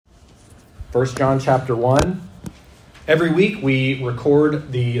1 John chapter 1. Every week we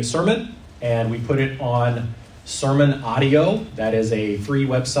record the sermon and we put it on Sermon Audio. That is a free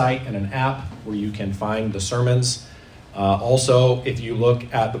website and an app where you can find the sermons. Also, if you look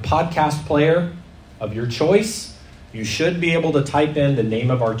at the podcast player of your choice, you should be able to type in the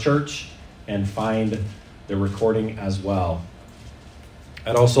name of our church and find the recording as well.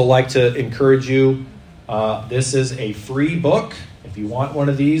 I'd also like to encourage you, this is a free book. If you want one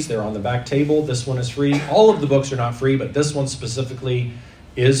of these, they're on the back table. This one is free. All of the books are not free, but this one specifically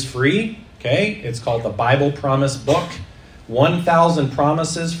is free. Okay, it's called the Bible Promise Book, 1,000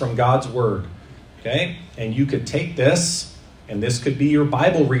 Promises from God's Word. Okay, and you could take this, and this could be your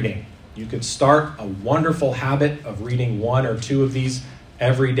Bible reading. You could start a wonderful habit of reading one or two of these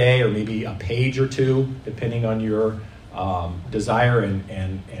every day, or maybe a page or two, depending on your desire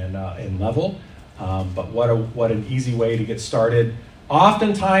and level. But what an easy way to get started.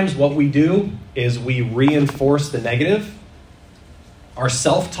 Oftentimes what we do is we reinforce the negative. Our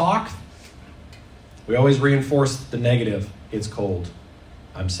self-talk, we always reinforce the negative. It's cold.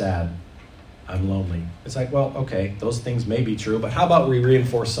 I'm sad. I'm lonely. It's like, well, okay, those things may be true, but how about we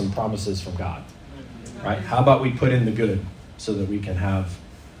reinforce some promises from God? Right? How about we put in the good so that we can have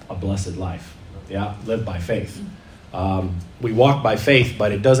a blessed life? Yeah, live by faith. We walk by faith,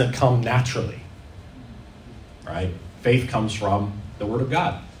 but it doesn't come naturally. Right? Faith comes from the Word of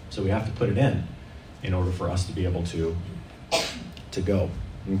God. So we have to put it in order for us to be able to go.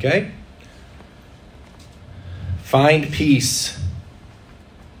 Okay? Find peace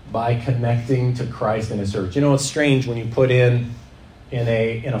by connecting to Christ in His church. You know, it's strange when you put in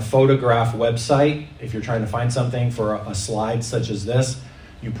a photograph website, if you're trying to find something for a slide such as this,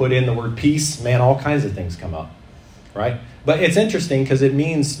 you put in the word peace, man, all kinds of things come up. Right? But it's interesting because it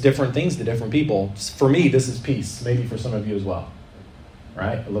means different things to different people. For me, this is peace. Maybe for some of you as well.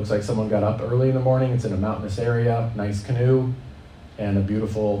 Right? It looks like someone got up early in the morning. It's in a mountainous area, nice canoe, and a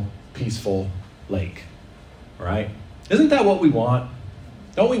beautiful, peaceful lake. Right? Isn't that what we want?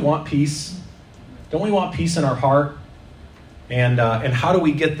 Don't we want peace? Don't we want peace in our heart? And how do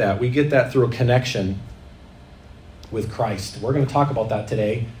we get that? We get that through a connection with Christ. We're going to talk about that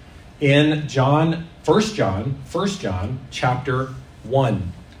today in 1 John chapter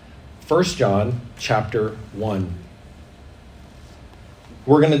 1. 1 John chapter 1.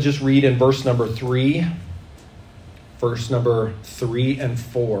 We're going to just read in verse number 3 and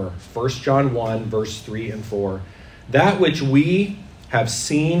 4. 1 John 1, verse 3 and 4. That which we have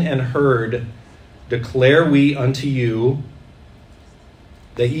seen and heard declare we unto you,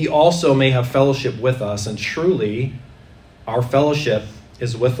 that ye also may have fellowship with us. And truly, our fellowship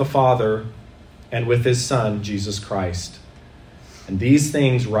is with the Father and with His Son, Jesus Christ. And these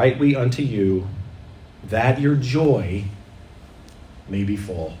things write we unto you, that your joy may be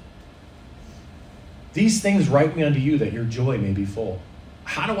full. These things write we unto you, that your joy may be full.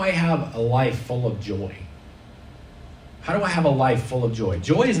 How do I have a life full of joy? How do I have a life full of joy?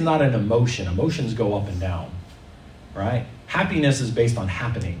 Joy is not an emotion. Emotions go up and down, right? Happiness is based on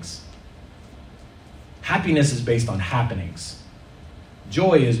happenings. Happiness is based on happenings.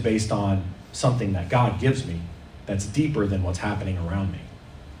 Joy is based on something that God gives me that's deeper than what's happening around me.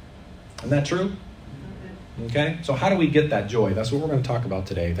 Isn't that true? Okay, so how do we get that joy? That's what we're going to talk about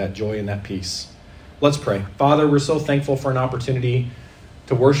today, that joy and that peace. Let's pray. Father, we're so thankful for an opportunity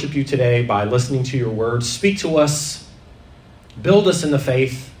to worship you today by listening to your words. Speak to us. Build us in the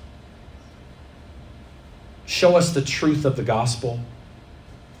faith. Show us the truth of the gospel.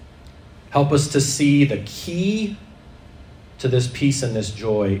 Help us to see the key to this peace and this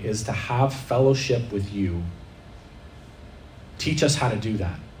joy is to have fellowship with you. Teach us how to do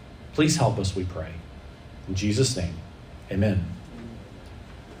that. Please help us, we pray. In Jesus' name, amen.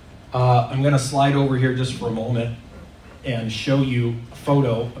 I'm going to slide over here just for a moment and show you a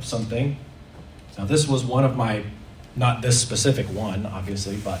photo of something. Now, this was one of my, not this specific one,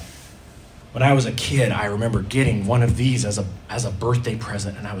 obviously, but when I was a kid, I remember getting one of these as a birthday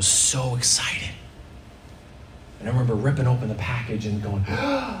present, and I was so excited. And I remember ripping open the package and going,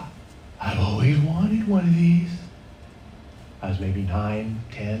 I've always wanted one of these. I was maybe 9,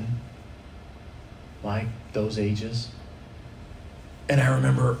 10, like those ages. And I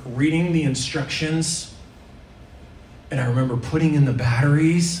remember reading the instructions, and I remember putting in the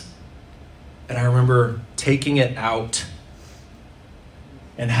batteries, and I remember taking it out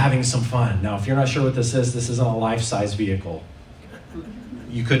and having some fun. Now, if you're not sure what this isn't a life-size vehicle.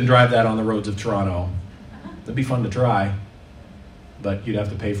 You couldn't drive that on the roads of Toronto. It'd be fun to try, but you'd have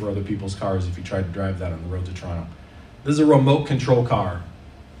to pay for other people's cars if you tried to drive that on the roads of Toronto. This is a remote control car,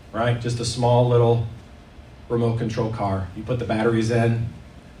 right? Just a small little remote control car. You put the batteries in,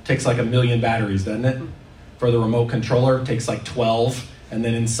 Takes like 1 million batteries, doesn't it? For the remote controller, it takes like 12. And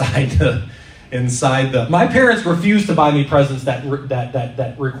then inside the my parents refused to buy me presents that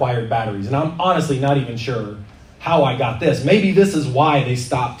required batteries. And I'm honestly not even sure how I got this. Maybe this is why they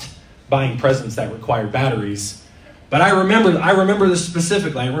stopped buying presents that required batteries. But I remember this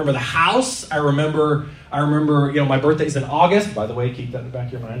specifically. I remember the house. I remember, my birthday's in August. By the way, keep that in the back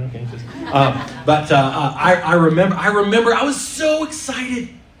of your mind, okay? I remember I was so excited.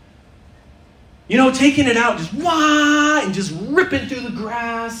 Taking it out, and just ripping through the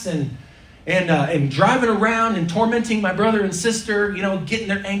grass and driving around and tormenting my brother and sister, getting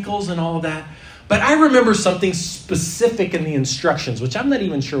their ankles and all of that. But I remember something specific in the instructions, which I'm not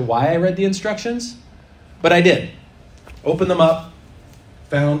even sure why I read the instructions, but I did. Opened them up,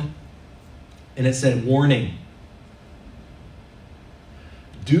 found, and it said, warning.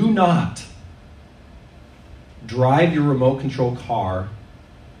 Do not drive your remote control car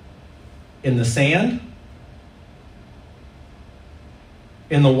in the sand,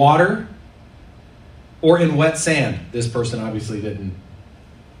 in the water, or in wet sand. This person obviously didn't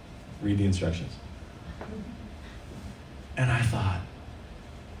read the instructions. And I thought,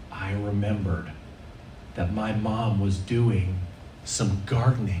 I remembered that my mom was doing some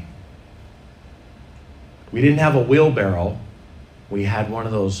gardening. We didn't have a wheelbarrow. We had one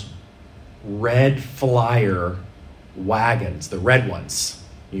of those red flyer wagons, the red ones.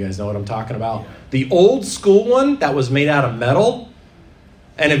 You guys know what I'm talking about? Yeah. The old school one that was made out of metal.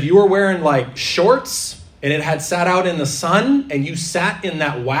 And if you were wearing like shorts and it had sat out in the sun and you sat in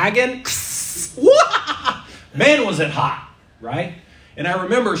that wagon, man, was it hot, right? And I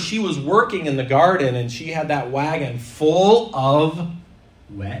remember she was working in the garden and she had that wagon full of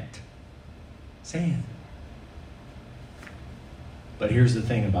wet sand. But here's the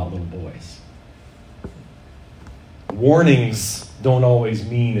thing about little boys. Warnings don't always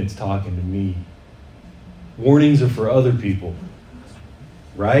mean it's talking to me. Warnings are for other people,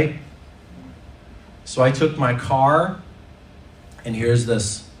 right? So I took my car and here's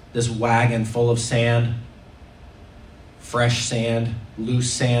this wagon full of sand. Fresh sand,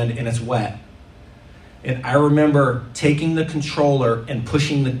 loose sand, and it's wet. And I remember taking the controller and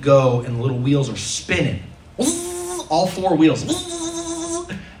pushing the go, and the little wheels are spinning. All 4 wheels.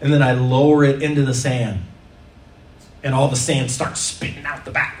 And then I lower it into the sand. And all the sand starts spitting out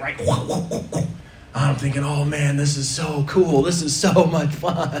the back, right? I'm thinking, oh man, this is so cool. This is so much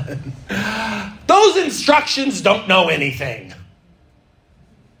fun. Those instructions don't know anything.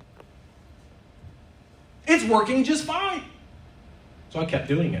 It's working just fine. So I kept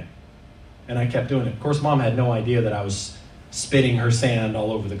doing it. And I kept doing it. Of course, Mom had no idea that I was spitting her sand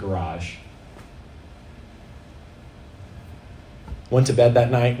all over the garage. Went to bed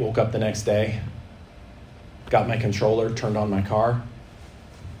that night, woke up the next day, got my controller, turned on my car.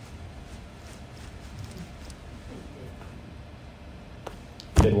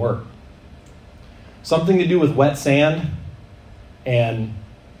 Didn't work. Something to do with wet sand and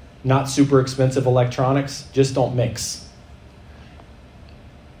not super expensive electronics just don't mix.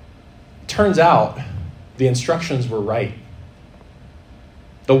 Turns out the instructions were right.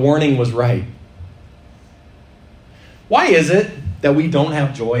 The warning was right. Why is it that we don't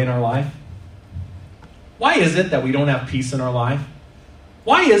have joy in our life? Why is it that we don't have peace in our life?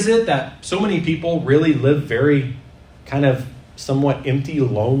 Why is it that so many people really live very kind of somewhat empty,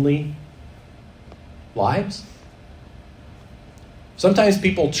 lonely lives? Sometimes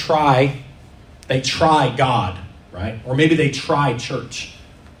people try God, right? Or maybe they try church.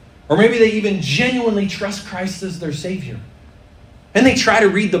 Or maybe they even genuinely trust Christ as their Savior. And they try to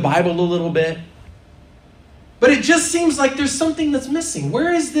read the Bible a little bit. But it just seems like there's something that's missing.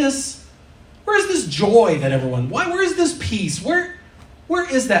 Where is this joy that everyone, where is this peace? Where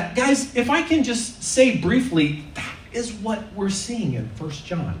is that? Guys, if I can just say briefly, that is what we're seeing in 1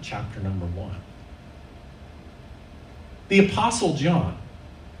 John chapter number 1. The Apostle John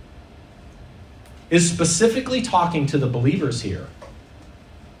is specifically talking to the believers here.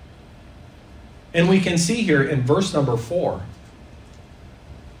 And we can see here in verse number 4,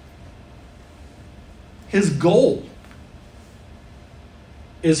 his goal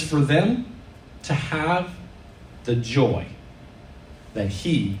is for them to have the joy that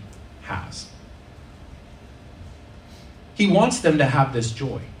he has. He wants them to have this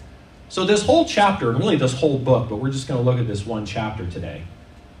joy. So this whole chapter, and really this whole book, but we're just going to look at this one chapter today.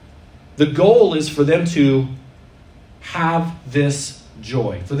 The goal is for them to have this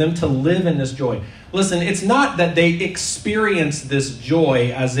joy, for them to live in this joy. Listen, it's not that they experience this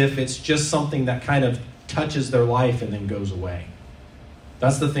joy as if it's just something that kind of touches their life and then goes away.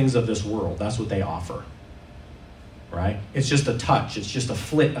 That's the things of this world. That's what they offer. right? It's just a touch. It's just a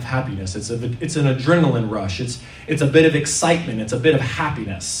flit of happiness. It's an adrenaline rush. It's a bit of excitement. It's a bit of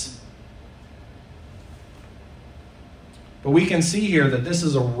happiness. But we can see here that this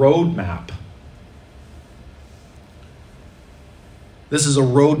is a roadmap. This is a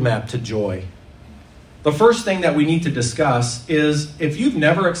roadmap to joy. The first thing that we need to discuss is if you've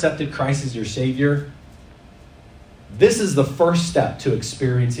never accepted Christ as your Savior, this is the first step to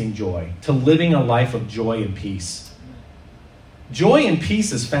experiencing joy, to living a life of joy and peace. Joy and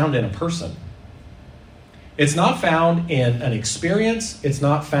peace is found in a person. It's not found in an experience. It's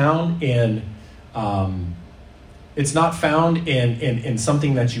not found in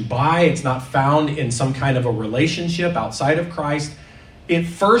something that you buy. It's not found in some kind of a relationship outside of Christ. It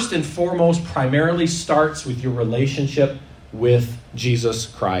first and foremost primarily starts with your relationship with Jesus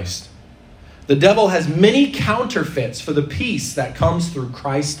Christ. The devil has many counterfeits for the peace that comes through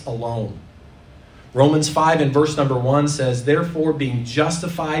Christ alone. Romans 5 and verse number 1 says, "Therefore, being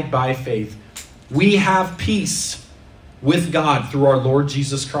justified by faith, we have peace with God through our Lord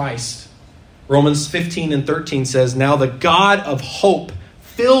Jesus Christ." Romans 15 and 13 says, "Now the God of hope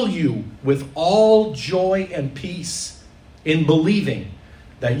fill you with all joy and peace in believing,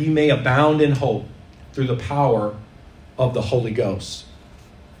 that you may abound in hope through the power of the Holy Ghost."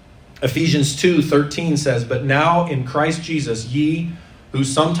 Ephesians 2:13 says, "But now in Christ Jesus, ye who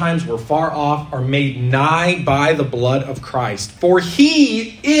sometimes were far off are made nigh by the blood of Christ. For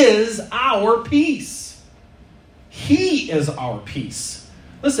he is our peace." He is our peace.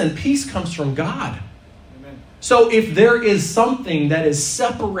 Listen, peace comes from God. Amen. So if there is something that is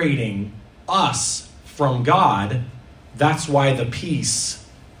separating us from God, that's why the peace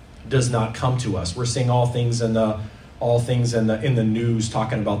does not come to us. We're seeing all things in the news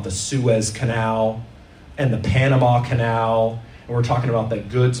talking about the Suez Canal and the Panama Canal, and we're talking about that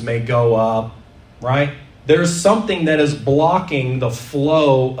goods may go up, right? There's something that is blocking the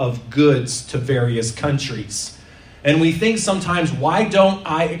flow of goods to various countries. And we think sometimes, why don't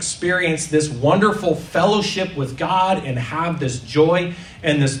I experience this wonderful fellowship with God and have this joy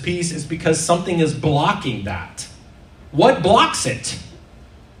and this peace? It's because something is blocking that. What blocks it?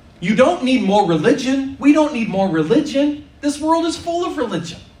 You don't need more religion. We don't need more religion. This world is full of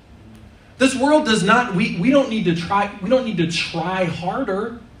religion. This world does not, we don't need to try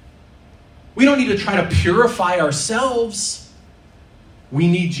harder. We don't need to try to purify ourselves. We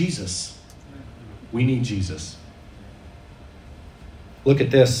need Jesus. We need Jesus. Look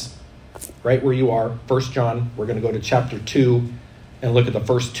at this, right where you are, 1 John. We're going to go to chapter 2 and look at the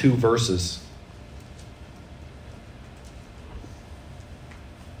first 2 verses.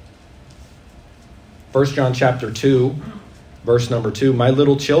 1 John chapter 2, verse number 2, "My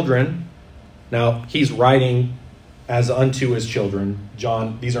little children," now he's writing as unto his children.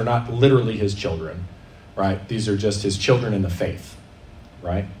 John, these are not literally his children, right? These are just his children in the faith,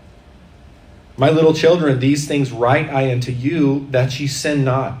 right? "My little children, these things write I unto you, that ye sin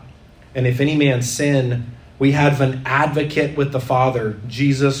not. And if any man sin, we have an advocate with the Father,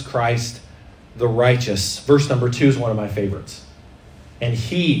 Jesus Christ the righteous." Verse number 2 is one of my favorites. "And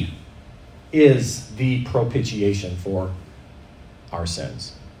he is the propitiation for our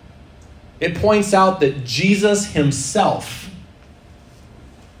sins." It points out that Jesus himself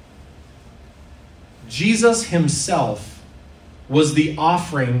was the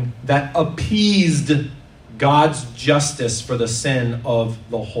offering that appeased God's justice for the sin of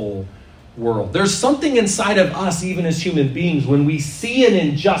the whole world. There's something inside of us, even as human beings, when we see an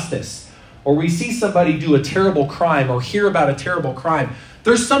injustice or we see somebody do a terrible crime or hear about a terrible crime,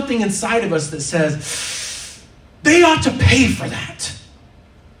 there's something inside of us that says, they ought to pay for that.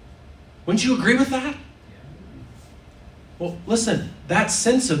 Wouldn't you agree with that? Well, listen, that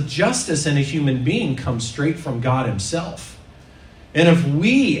sense of justice in a human being comes straight from God himself. And if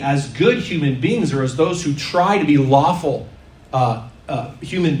we, as good human beings, or as those who try to be lawful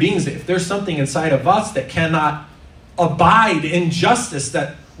human beings, if there's something inside of us that cannot abide in justice,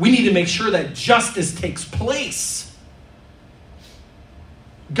 that we need to make sure that justice takes place.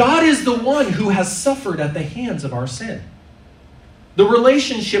 God is the one who has suffered at the hands of our sin. The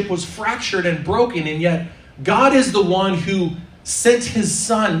relationship was fractured and broken, and yet God is the one who sent his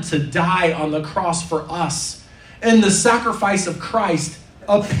son to die on the cross for us. And the sacrifice of Christ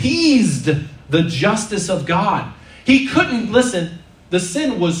appeased the justice of God. He couldn't, listen, the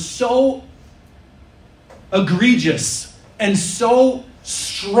sin was so egregious and so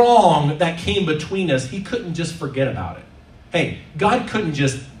strong that came between us, he couldn't just forget about it. Hey, God couldn't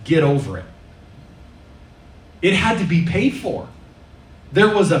just get over it. It had to be paid for. There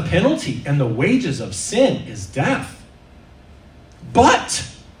was a penalty, and the wages of sin is death. But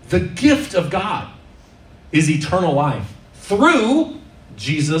the gift of God, is eternal life through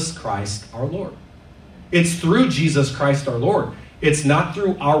Jesus Christ our Lord. It's through Jesus Christ our Lord. It's not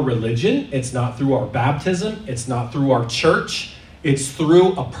through our religion. It's not through our baptism. It's not through our church. It's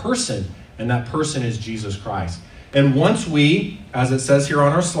through a person, and that person is Jesus Christ. And once we, as it says here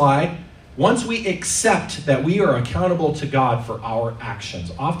on our slide, once we accept that we are accountable to God for our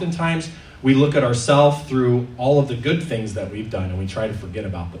actions, oftentimes we look at ourselves through all of the good things that we've done and we try to forget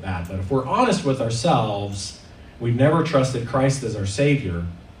about the bad. But if we're honest with ourselves, we've never trusted Christ as our Savior,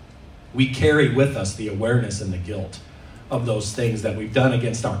 we carry with us the awareness and the guilt of those things that we've done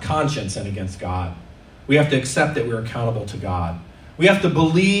against our conscience and against God. We have to accept that we're accountable to God. We have to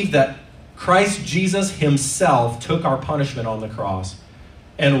believe that Christ Jesus himself took our punishment on the cross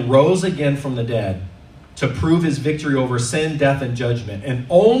and rose again from the dead to prove his victory over sin, death, and judgment. And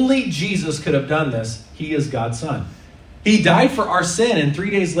only Jesus could have done this. He is God's Son. He died for our sin, and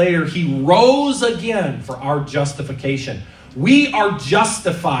 3 days later, he rose again for our justification. We are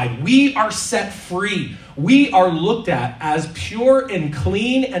justified. We are set free. We are looked at as pure and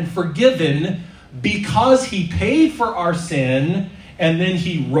clean and forgiven because he paid for our sin and then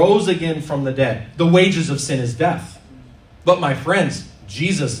he rose again from the dead. The wages of sin is death. But my friends,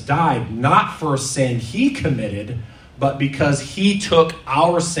 Jesus died not for sin he committed, but because he took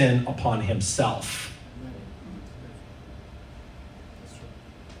our sin upon himself.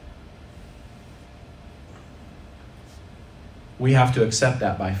 We have to accept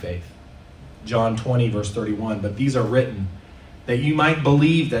that by faith. John 20, verse 31, but these are written that you might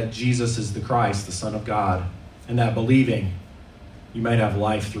believe that Jesus is the Christ, the Son of God, and that believing you might have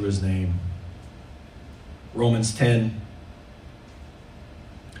life through his name. Romans 10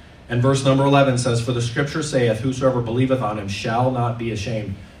 and verse number 11 says, for the scripture saith, whosoever believeth on him shall not be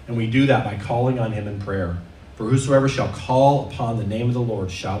ashamed. And we do that by calling on him in prayer. For whosoever shall call upon the name of the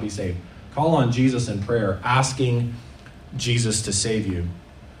Lord shall be saved. Call on Jesus in prayer, asking Jesus to save you.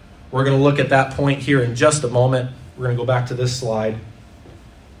 We're going to look at that point here in just a moment. We're going to go back to this slide.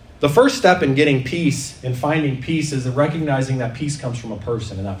 The first step in getting peace and finding peace is recognizing that peace comes from a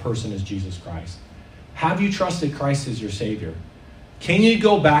person, and that person is Jesus Christ. Have you trusted Christ as your Savior? Can you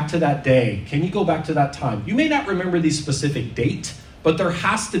go back to that day? Can you go back to that time? You may not remember the specific date, but there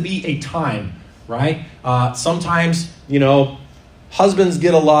has to be a time, right? Sometimes, husbands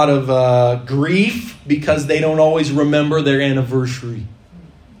get a lot of grief because they don't always remember their anniversary.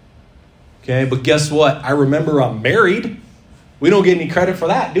 Okay, but guess what? I remember I'm married. We don't get any credit for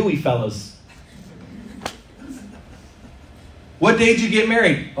that, do we, fellas? What day did you get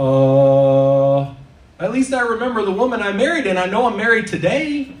married? At least I remember the woman I married, and I know I'm married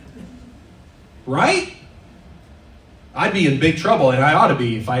today. Right? I'd be in big trouble, and I ought to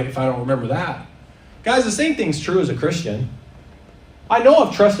be if I don't remember that. Guys, the same thing's true as a Christian. I know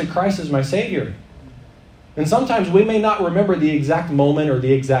I've trusted Christ as my Savior. And sometimes we may not remember the exact moment or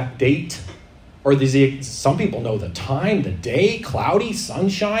the exact date. Or some people know the time, the day, cloudy,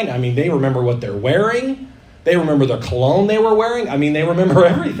 sunshine. They remember what they're wearing. They remember the cologne they were wearing. They remember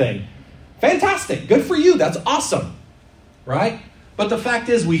everything. Fantastic. Good for you. That's awesome. Right? But the fact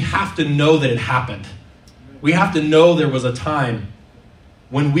is, we have to know that it happened. We have to know there was a time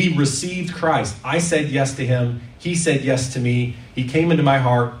when we received Christ. I said yes to him. He said yes to me. He came into my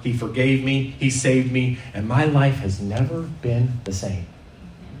heart. He forgave me. He saved me. And my life has never been the same.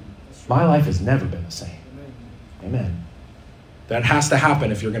 My life has never been the same. Amen. That has to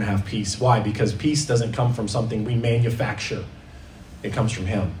happen if you're going to have peace. Why? Because peace doesn't come from something we manufacture. It comes from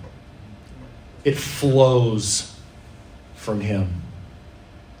him. It flows from him.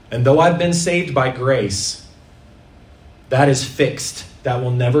 And though I've been saved by grace, that is fixed. That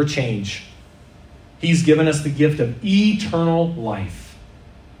will never change. He's given us the gift of eternal life.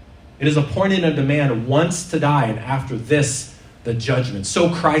 It is appointed unto man once to die, and after this, the judgment. So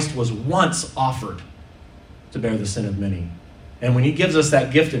Christ was once offered to bear the sin of many. And when he gives us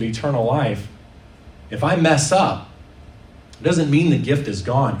that gift of eternal life, if I mess up, it doesn't mean the gift is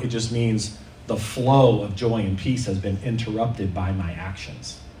gone. It just means the flow of joy and peace has been interrupted by my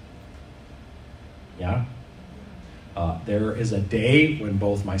actions. Yeah? There is a day when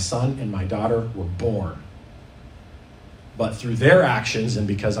both my son and my daughter were born. But through their actions, and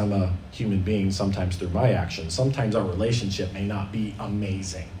because I'm a human being, sometimes through my actions, sometimes our relationship may not be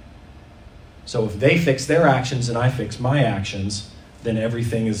amazing. So if they fix their actions and I fix my actions, then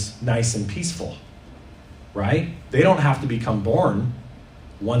everything is nice and peaceful. Right? They don't have to become born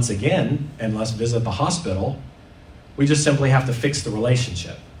once again and let's visit the hospital. We just simply have to fix the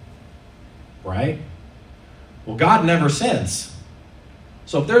relationship. Right? Well, God never sins.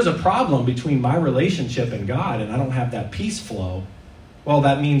 So if there's a problem between my relationship and God and I don't have that peace flow, well,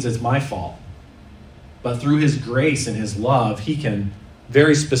 that means it's my fault. But through his grace and his love, he can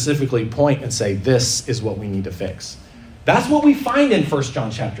very specifically point and say, this is what we need to fix. That's what we find in 1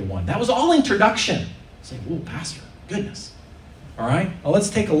 John chapter 1. That was all introduction. It's like, oh, pastor, goodness. All right, well, let's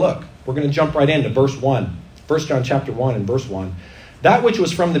take a look. We're going to jump right into verse 1. 1 John chapter 1 and verse 1. That which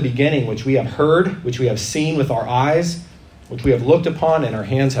was from the beginning, which we have heard, which we have seen with our eyes, which we have looked upon and our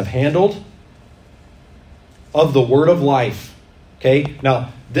hands have handled, of the word of life. Okay,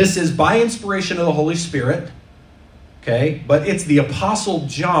 now this is by inspiration of the Holy Spirit. Okay, but it's the Apostle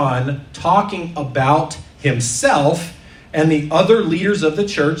John talking about himself and the other leaders of the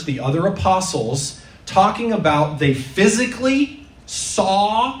church, the other apostles, talking about they physically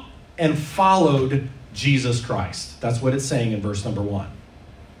saw and followed Jesus Christ. That's what it's saying in verse number 1.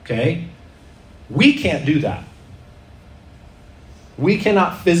 Okay? We can't do that. We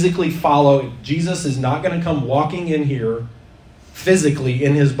cannot physically follow. Jesus is not going to come walking in here physically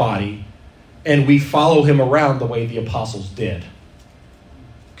in his body and we follow him around the way the apostles did.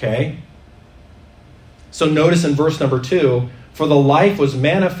 Okay? So notice in verse number 2, for the life was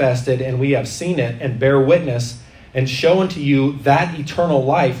manifested, and we have seen it, and bear witness, and show unto you that eternal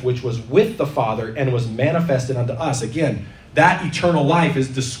life which was with the Father, and was manifested unto us. Again, that eternal life is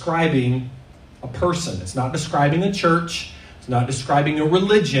describing a person. It's not describing a church. It's not describing a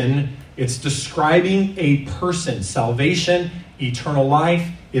religion. It's describing a person. Salvation, eternal life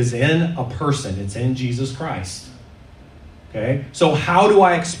is in a person. It's in Jesus Christ. Okay? So how do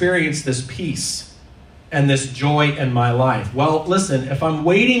I experience this peace and this joy in my life? Well, listen, if I'm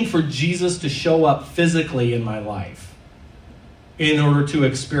waiting for Jesus to show up physically in my life in order to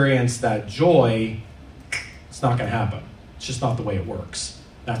experience that joy, it's not going to happen. It's just not the way it works.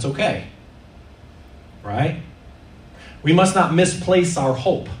 That's okay. Right? We must not misplace our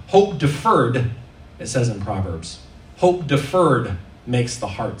hope. Hope deferred, it says in Proverbs. Hope deferred makes the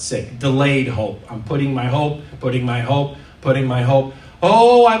heart sick. Delayed hope. I'm putting my hope.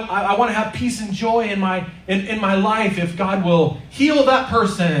 Oh, I want to have peace and joy in my life if God will heal that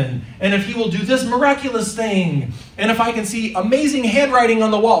person, and if he will do this miraculous thing, and if I can see amazing handwriting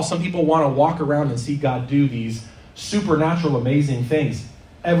on the wall. Some people want to walk around and see God do these supernatural, amazing things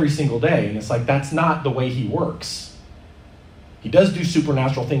every single day, and it's like, that's not the way he works. He does do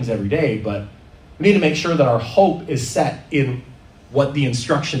supernatural things every day, but we need to make sure that our hope is set in what the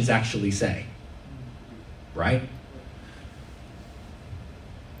instructions actually say. Right?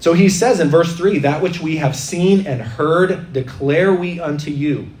 So he says in verse 3, that which we have seen and heard declare we unto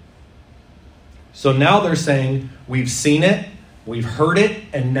you. So now they're saying, we've seen it, we've heard it,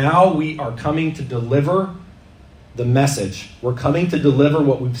 and now we are coming to deliver the message. We're coming to deliver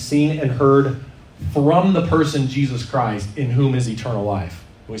what we've seen and heard from the person Jesus Christ, in whom is eternal life.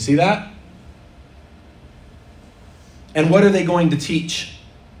 Can we see that? And what are they going to teach?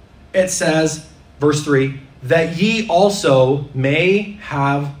 It says, verse 3, that ye also may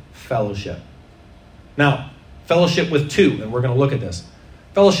have fellowship. Now, fellowship with two, and we're going to look at this.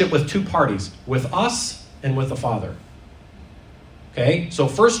 Fellowship with two parties, with us and with the Father. Okay, so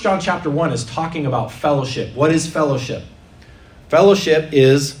 1 John chapter 1 is talking about fellowship. What is fellowship? Fellowship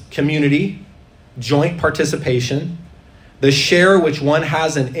is community, joint participation, the share which one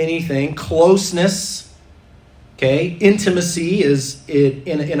has in anything, closeness. Okay, intimacy is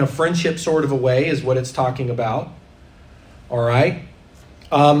in a friendship sort of a way is what it's talking about. All right.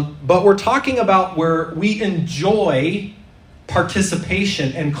 But we're talking about where we enjoy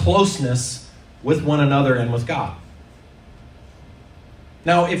participation and closeness with one another and with God.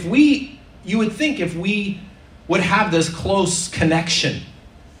 Now, you would think if we would have this close connection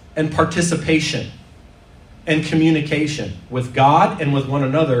and participation and communication with God and with one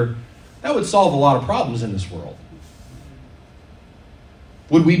another, that would solve a lot of problems in this world.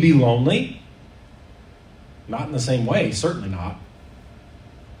 Would we be lonely? Not in the same way, certainly not.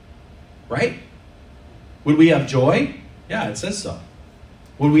 Right? Would we have joy? Yeah, it says so.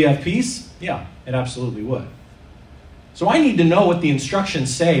 Would we have peace? Yeah, it absolutely would. So I need to know what the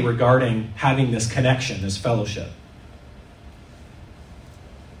instructions say regarding having this connection, this fellowship.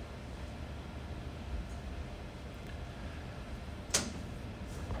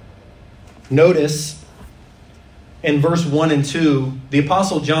 Notice in verse 1 and 2, the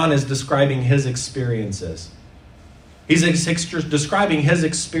Apostle John is describing his experiences. He's describing his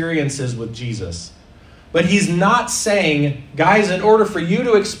experiences with Jesus. But he's not saying, guys, in order for you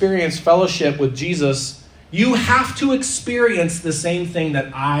to experience fellowship with Jesus, you have to experience the same thing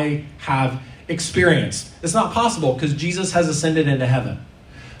that I have experienced. It's not possible because Jesus has ascended into heaven.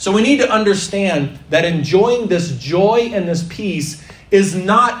 So we need to understand that enjoying this joy and this peace is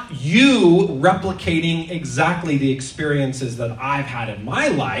not you replicating exactly the experiences that I've had in my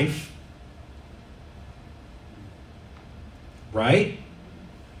life. right?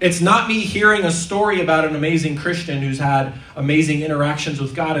 It's not me hearing a story about an amazing Christian who's had amazing interactions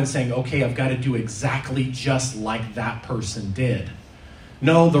with God and saying, okay, I've got to do exactly just like that person did.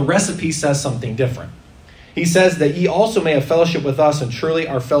 No, the recipe says something different. He says that ye also may have fellowship with us, and truly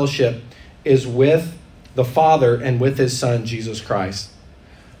our fellowship is with the Father and with his Son, Jesus Christ.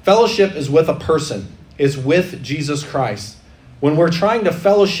 Fellowship is with a person, is with Jesus Christ. When we're trying to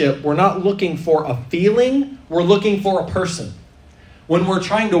fellowship, we're not looking for a feeling, we're looking for a person. When we're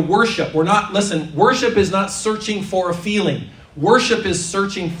trying to worship, worship is not searching for a feeling. Worship is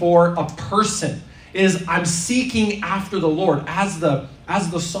searching for a person. I'm seeking after the Lord. As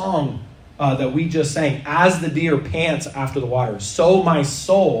the song that we just sang, as the deer pants after the water, so my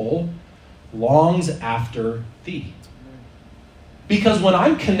soul longs after thee. Because when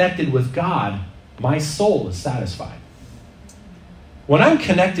I'm connected with God, my soul is satisfied. When I'm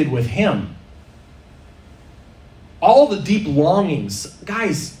connected with him, all the deep longings,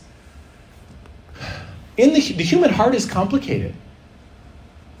 guys, the human heart is complicated.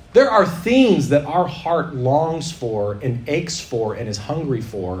 There are things that our heart longs for and aches for and is hungry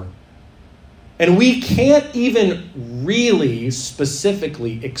for, and we can't even really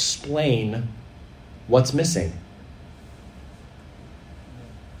specifically explain what's missing.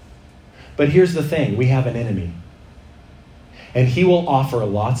 But here's the thing, we have an enemy, and he will offer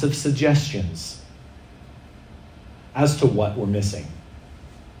lots of suggestions as to what we're missing.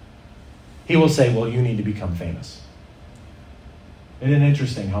 He will say, well, you need to become famous. Isn't it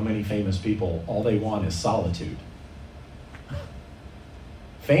interesting how many famous people, all they want is solitude?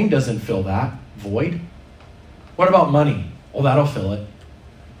 Fame doesn't fill that void. What about money? Well, that'll fill it.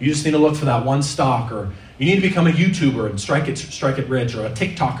 You just need to look for that one stock, or you need to become a YouTuber and strike it rich, or a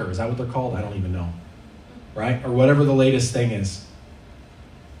TikToker. Is that what they're called? I don't even know. Right? Or whatever the latest thing is.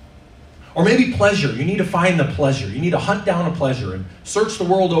 Or maybe pleasure. You need to find the pleasure. You need to hunt down a pleasure and search the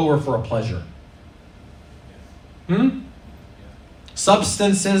world over for a pleasure.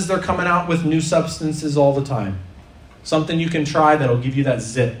 Substances, they're coming out with new substances all the time. Something you can try that'll give you that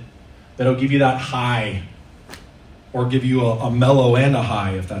zip, that'll give you that high, or give you a mellow and a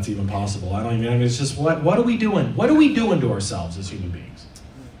high, if that's even possible. It's just, what are we doing? What are we doing to ourselves as human beings?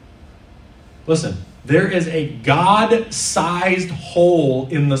 Listen, there is a God-sized hole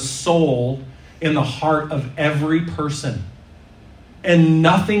in the soul, in the heart of every person. And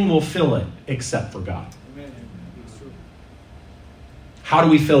nothing will fill it except for God. Amen. How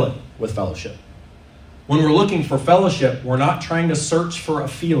do we fill it? With fellowship. When we're looking for fellowship, we're not trying to search for a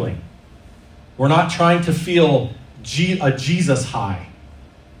feeling. We're not trying to feel a Jesus high.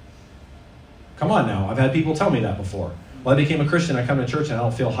 Come on now. I've had people tell me that before. Well, I became a Christian, I come to church and I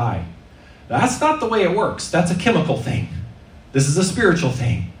don't feel high. That's not the way it works. That's a chemical thing. This is a spiritual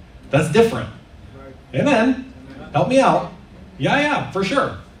thing. That's different. Amen. Help me out. Yeah, for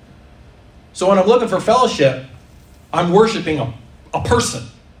sure. So when I'm looking for fellowship, I'm worshiping a person.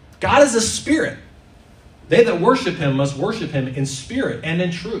 God is a spirit. They that worship him must worship him in spirit and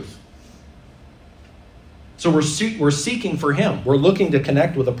in truth. So we're seeking for him. We're looking to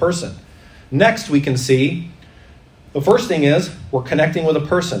connect with a person. Next we can see, the first thing is we're connecting with a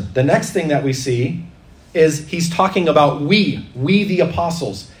person. The next thing that we see is he's talking about we the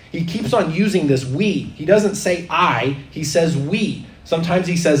apostles. He keeps on using this we. He doesn't say I, he says we. Sometimes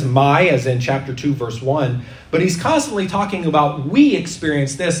he says my, as in chapter 2, verse 1. But he's constantly talking about we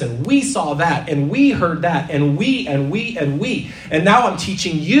experienced this, and we saw that, and we heard that, and we, and we, and we. And now I'm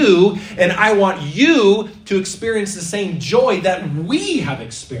teaching you, and I want you to experience the same joy that we have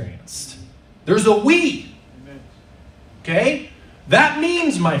experienced. There's a we. Okay? That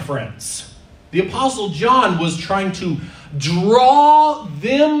means, my friends, the Apostle John was trying to draw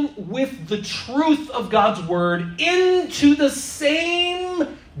them with the truth of God's word into the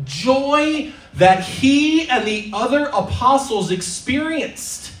same joy that he and the other apostles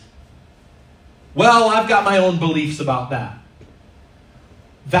experienced. Well, I've got my own beliefs about that.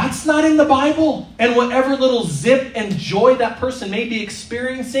 That's not in the Bible. And whatever little zip and joy that person may be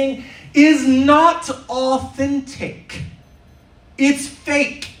experiencing is not authentic. It's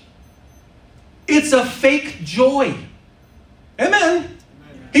fake. It's a fake joy. Amen.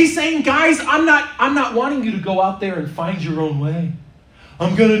 He's saying, guys, I'm not wanting you to go out there and find your own way.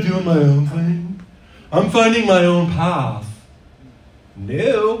 I'm going to do my own thing. I'm finding my own path.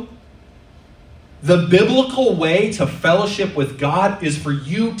 No. The biblical way to fellowship with God is for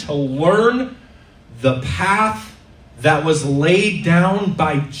you to learn the path that was laid down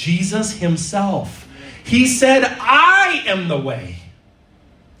by Jesus himself. He said, I am the way,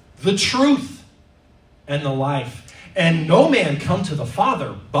 the truth, and the life. And no man come to the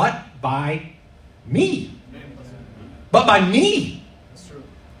Father but by me. but by me. That's true.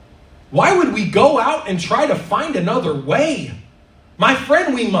 Why would we go out and try to find another way? My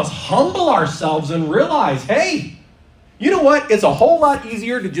friend, we must humble ourselves and realize, hey, you know what? It's a whole lot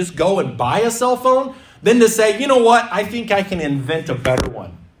easier to just go and buy a cell phone than to say, you know what? I think I can invent a better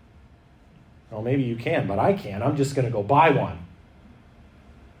one. Well, maybe you can, but I can't. I'm just going to go buy one.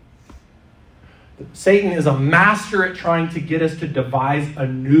 Satan is a master at trying to get us to devise a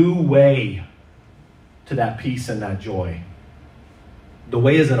new way to that peace and that joy. The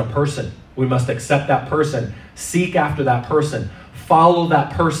way isn't a person. We must accept that person, seek after that person, follow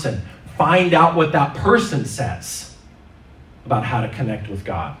that person, find out what that person says about how to connect with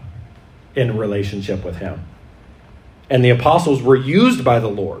God in relationship with him. And the apostles were used by the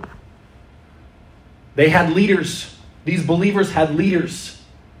Lord. They had leaders. These believers had leaders.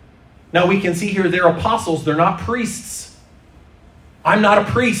 Now we can see here they're apostles. They're not priests. I'm not a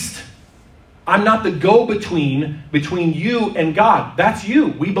priest. I'm not the go-between between you and God. That's you.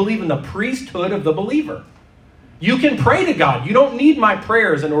 We believe in the priesthood of the believer. You can pray to God. You don't need my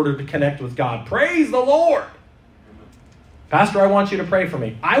prayers in order to connect with God. Praise the Lord. Pastor, I want you to pray for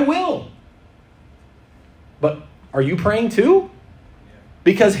me. I will. But are you praying too?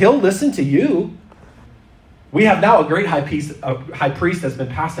 Because he'll listen to you. We have now a great high priest that's been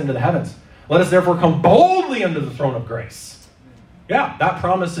passed into the heavens. Let us therefore come boldly into the throne of grace. Yeah, that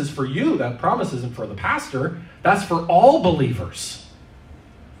promise is for you. That promise isn't for the pastor. That's for all believers.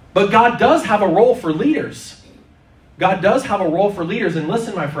 But God does have a role for leaders. God does have a role for leaders. And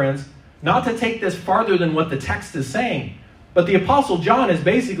listen, my friends, not to take this farther than what the text is saying, but the Apostle John is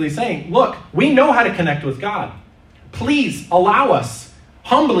basically saying, look, we know how to connect with God. Please allow us,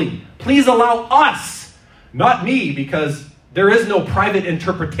 humbly, please allow us, not me, because there is no private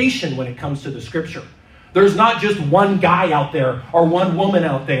interpretation when it comes to the scripture. There's not just one guy out there, or one woman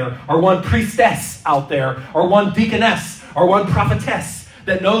out there, or one priestess out there, or one deaconess, or one prophetess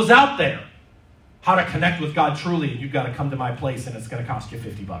that knows out there how to connect with God truly. And you've got to come to my place, and it's going to cost you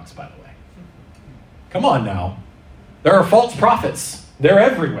 $50, by the way. Come on now. There are false prophets. They're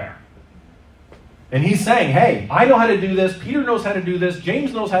everywhere. And he's saying, hey, I know how to do this. Peter knows how to do this.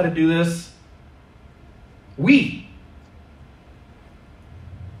 James knows how to do this. We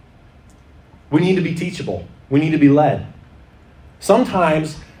need to be teachable. We need to be led.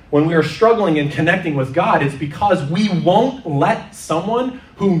 Sometimes when we are struggling and connecting with God, it's because we won't let someone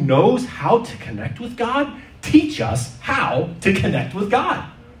who knows how to connect with God teach us how to connect with God.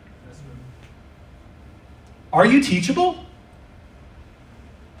 Are you teachable?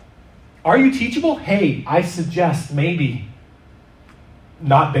 Are you teachable? Hey, I suggest maybe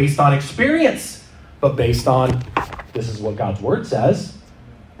not based on experience, but based on this is what God's word says.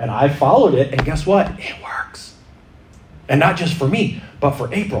 And I followed it, and guess what? It works. And not just for me, but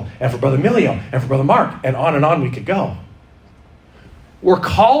for April, and for Brother Emilio, and for Brother Mark, and on we could go. We're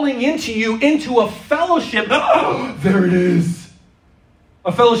calling into a fellowship. Oh, there it is.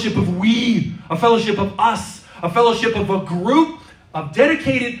 A fellowship of we, a fellowship of us, a fellowship of a group of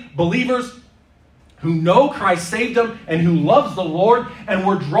dedicated believers who know Christ saved them and who loves the Lord, and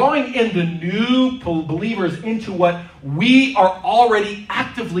we're drawing in the new believers into what we are already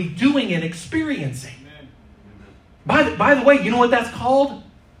actively doing and experiencing. By the way, you know what that's called?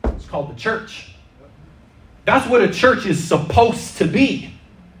 It's called the church. That's what a church is supposed to be.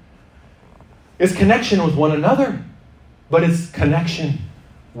 It's connection with one another, but it's connection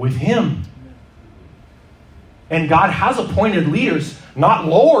with Him. And God has appointed leaders, not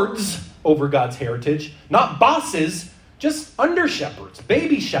lords over God's heritage, not bosses, just under shepherds,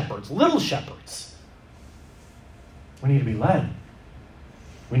 baby shepherds, little shepherds. We need to be led.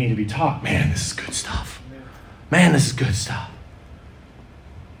 We need to be taught. Man, this is good stuff. Man, this is good stuff.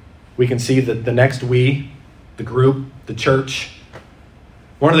 We can see that the next we, the group, the church,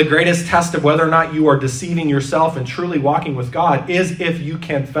 one of the greatest tests of whether or not you are deceiving yourself and truly walking with God is if you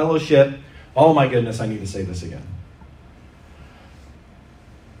can fellowship. Oh my goodness, I need to say this again.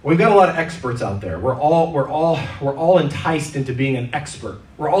 We've got a lot of experts out there. We're all enticed into being an expert.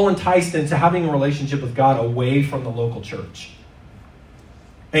 We're all enticed into having a relationship with God away from the local church.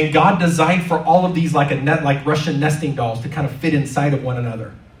 And God designed for all of these like Russian nesting dolls to kind of fit inside of one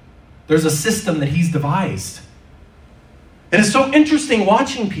another. There's a system that He's devised. And it's so interesting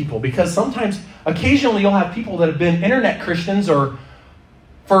watching people, because occasionally you'll have people that have been internet Christians or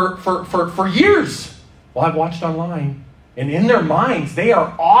for years. Well, I've watched online. And in their minds, they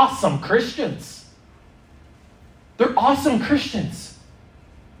are awesome Christians. They're awesome Christians.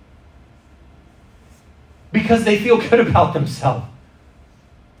 Because they feel good about themselves.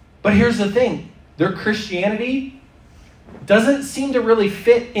 But here's the thing. Their Christianity doesn't seem to really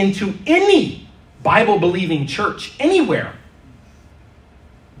fit into any Bible-believing church anywhere.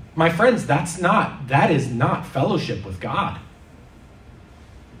 My friends, that is not fellowship with God.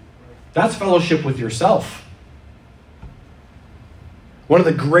 That's fellowship with yourself. One of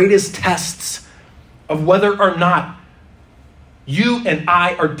the greatest tests of whether or not you and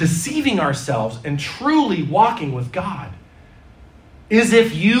I are deceiving ourselves and truly walking with God is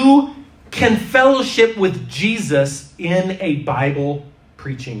if you can fellowship with Jesus in a Bible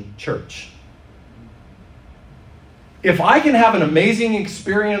preaching church. If I can have an amazing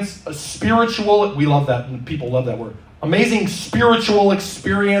experience, we love that, people love that word, amazing spiritual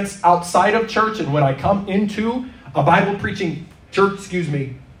experience outside of church, and when I come into a Bible preaching church,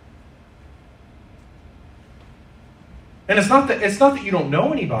 and it's not that you don't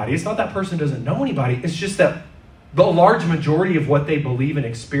know anybody, it's not that person doesn't know anybody, it's just that the large majority of what they believe and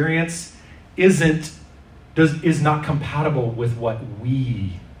experience is not compatible with what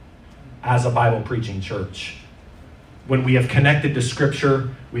we as a Bible preaching church. When we have connected to Scripture,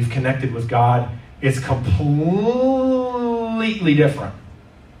 we've connected with God, it's completely different.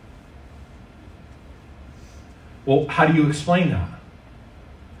 Well, how do you explain that?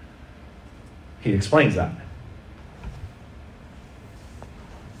 He explains that.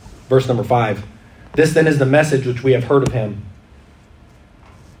 Verse number 5. This then is the message which we have heard of him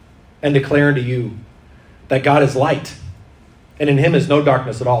and declare unto you, that God is light, and in him is no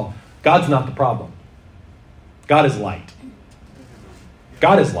darkness at all. God's not the problem. God is light.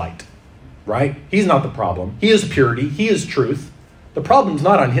 God is light, right? He's not the problem. He is purity. He is truth. The problem's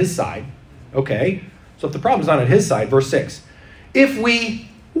not on his side. Okay, so if the problem's not on his side, verse 6. If we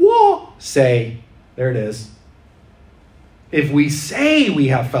say, there it is. If we say we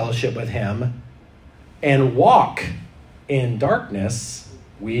have fellowship with him and walk in darkness,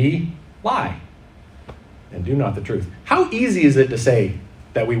 we lie and do not the truth. How easy is it to say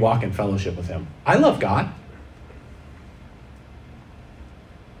that we walk in fellowship with him? I love God.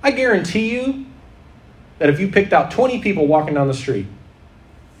 I guarantee you that if you picked out 20 people walking down the street,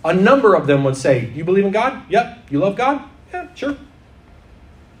 a number of them would say, you believe in God? Yep. You love God? Yeah, sure.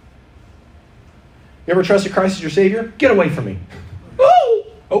 You ever trusted Christ as your Savior? Get away from me. Oh,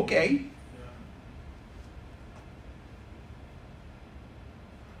 okay.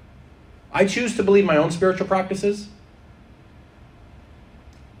 I choose to believe my own spiritual practices.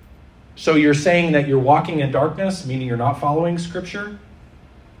 So you're saying that you're walking in darkness, meaning you're not following Scripture,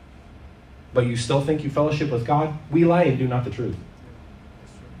 but you still think you fellowship with God? We lie and do not the truth.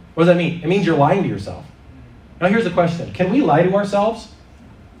 What does that mean? It means you're lying to yourself. Now here's the question. Can we lie to ourselves?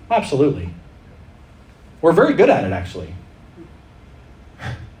 Absolutely. We're very good at it, actually.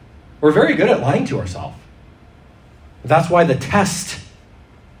 We're very good at lying to ourselves. That's why the test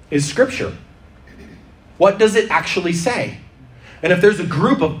is Scripture. What does it actually say? And if there's a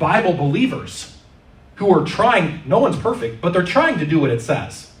group of Bible believers who are trying, no one's perfect, but they're trying to do what it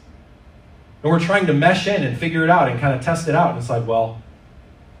says. And we're trying to mesh in and figure it out and kind of test it out. And it's like, well,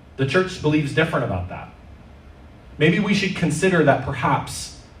 the church believes different about that. Maybe we should consider that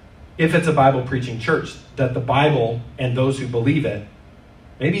perhaps, if it's a Bible preaching church, that the Bible and those who believe it,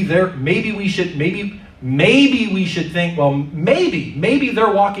 maybe we should think, well, maybe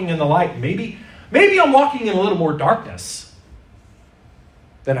they're walking in the light. Maybe I'm walking in a little more darkness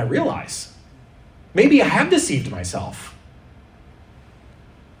than I realize. Maybe I have deceived myself.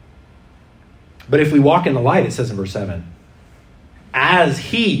 But if we walk in the light, it says in verse 7, as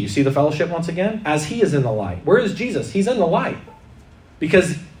he, you see the fellowship once again? As he is in the light. Where is Jesus? He's in the light.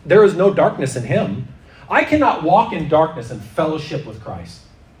 Because there is no darkness in him. I cannot walk in darkness and fellowship with Christ.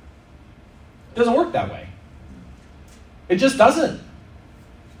 It doesn't work that way. It just doesn't.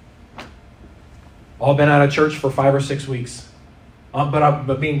 I've been out of church for 5 or 6 weeks.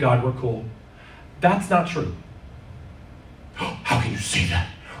 But me and God, we're cool. That's not true. How can you say that?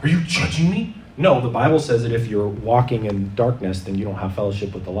 Are you judging me? No, the Bible says that if you're walking in darkness, then you don't have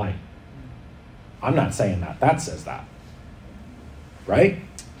fellowship with the light. I'm not saying that. That says that. Right?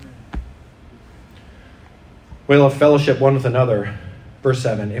 We'll have fellowship one with another. Verse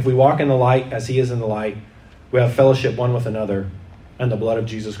 7, if we walk in the light as he is in the light, we have fellowship one with another, and the blood of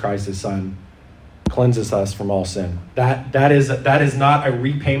Jesus Christ, his Son, cleanses us from all sin. That is not a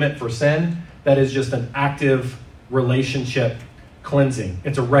repayment for sin. That is just an active relationship cleansing.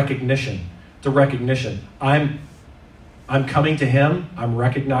 It's a recognition. It's a recognition. I'm coming to him. I'm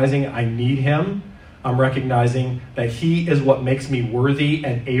recognizing I need him. I'm recognizing that he is what makes me worthy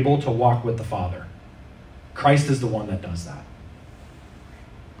and able to walk with the Father. Christ is the one that does that.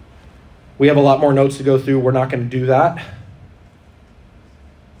 We have a lot more notes to go through. We're not going to do that.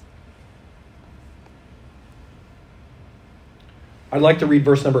 I'd like to read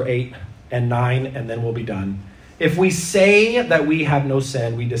verse number 8 and 9, and then we'll be done. If we say that we have no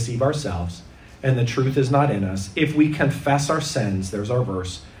sin, we deceive ourselves, and the truth is not in us. If we confess our sins, there's our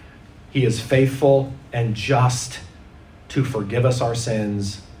verse, he is faithful and just to forgive us our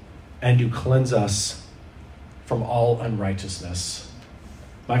sins and to cleanse us from all unrighteousness.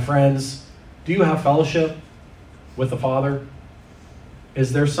 My friends, do you have fellowship with the Father?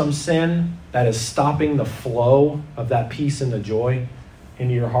 Is there some sin that is stopping the flow of that peace and the joy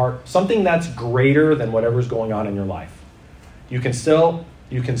into your heart? Something that's greater than whatever's going on in your life. You can still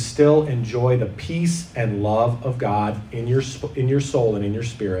enjoy the peace and love of God in your soul and in your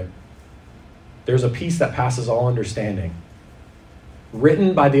spirit. There's a peace that passes all understanding.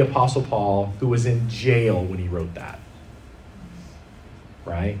 Written by the Apostle Paul, who was in jail when he wrote that.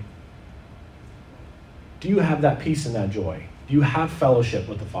 Right? Do you have that peace and that joy? Do you have fellowship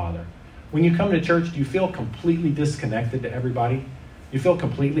with the Father? When you come to church, do you feel completely disconnected to everybody? Do you feel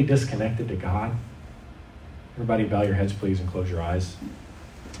completely disconnected to God? Everybody bow your heads, please, and close your eyes.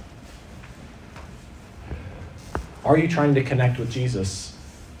 Are you trying to connect with Jesus?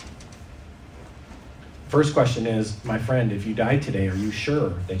 First question is, my friend, if you died today, are you sure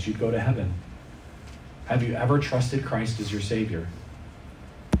that you'd go to heaven? Have you ever trusted Christ as your Savior?